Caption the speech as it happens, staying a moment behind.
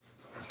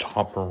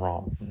proper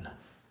ramen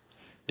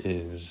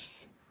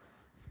is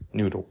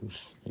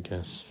noodles, I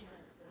guess.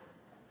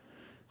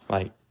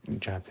 Like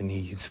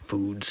Japanese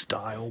food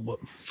style,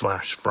 but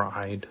flash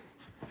fried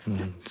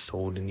and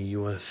sold in the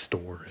US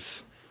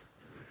stores.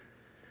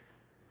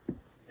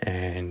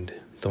 And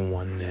the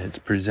one that's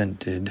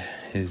presented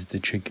is the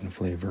chicken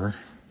flavor.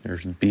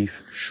 There's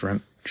beef,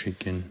 shrimp,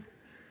 chicken,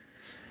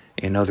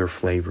 and other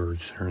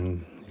flavors,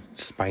 and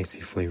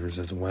spicy flavors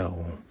as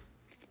well.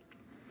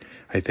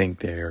 I think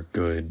they're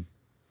good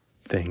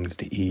things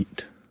to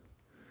eat,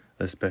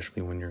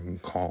 especially when you're in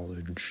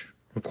college.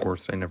 Of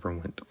course, I never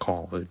went to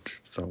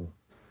college, so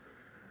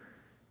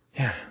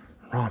yeah,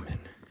 ramen.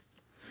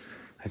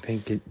 I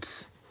think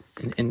it's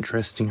an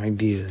interesting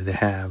idea to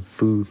have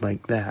food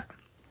like that.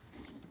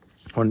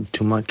 Or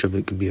too much of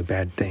it could be a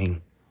bad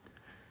thing,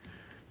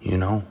 you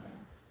know?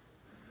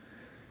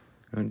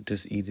 Don't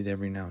just eat it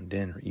every now and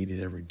then or eat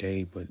it every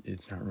day, but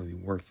it's not really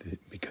worth it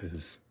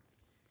because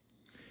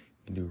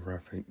you do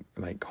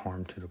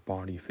harm to the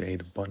body if you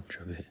ate a bunch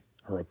of it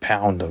or a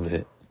pound of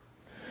it,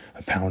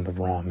 a pound of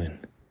ramen.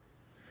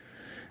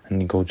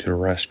 And you go to the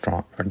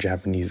restaurant, a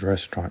Japanese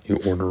restaurant, you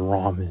order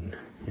ramen,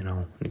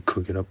 and they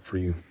cook it up for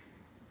you.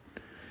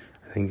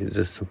 I think it's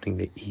just something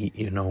to eat,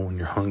 when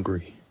you're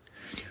hungry.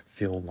 You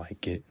feel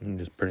like it, and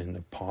just put it in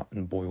a pot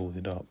and boil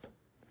it up.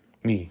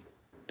 Me,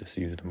 just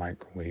use the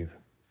microwave.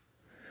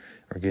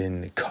 Or get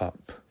in the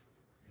cup,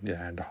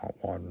 add the hot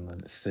water and let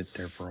it sit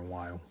there for a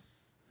while.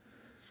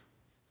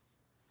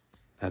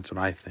 That's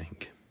what I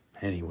think.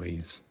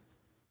 Anyways.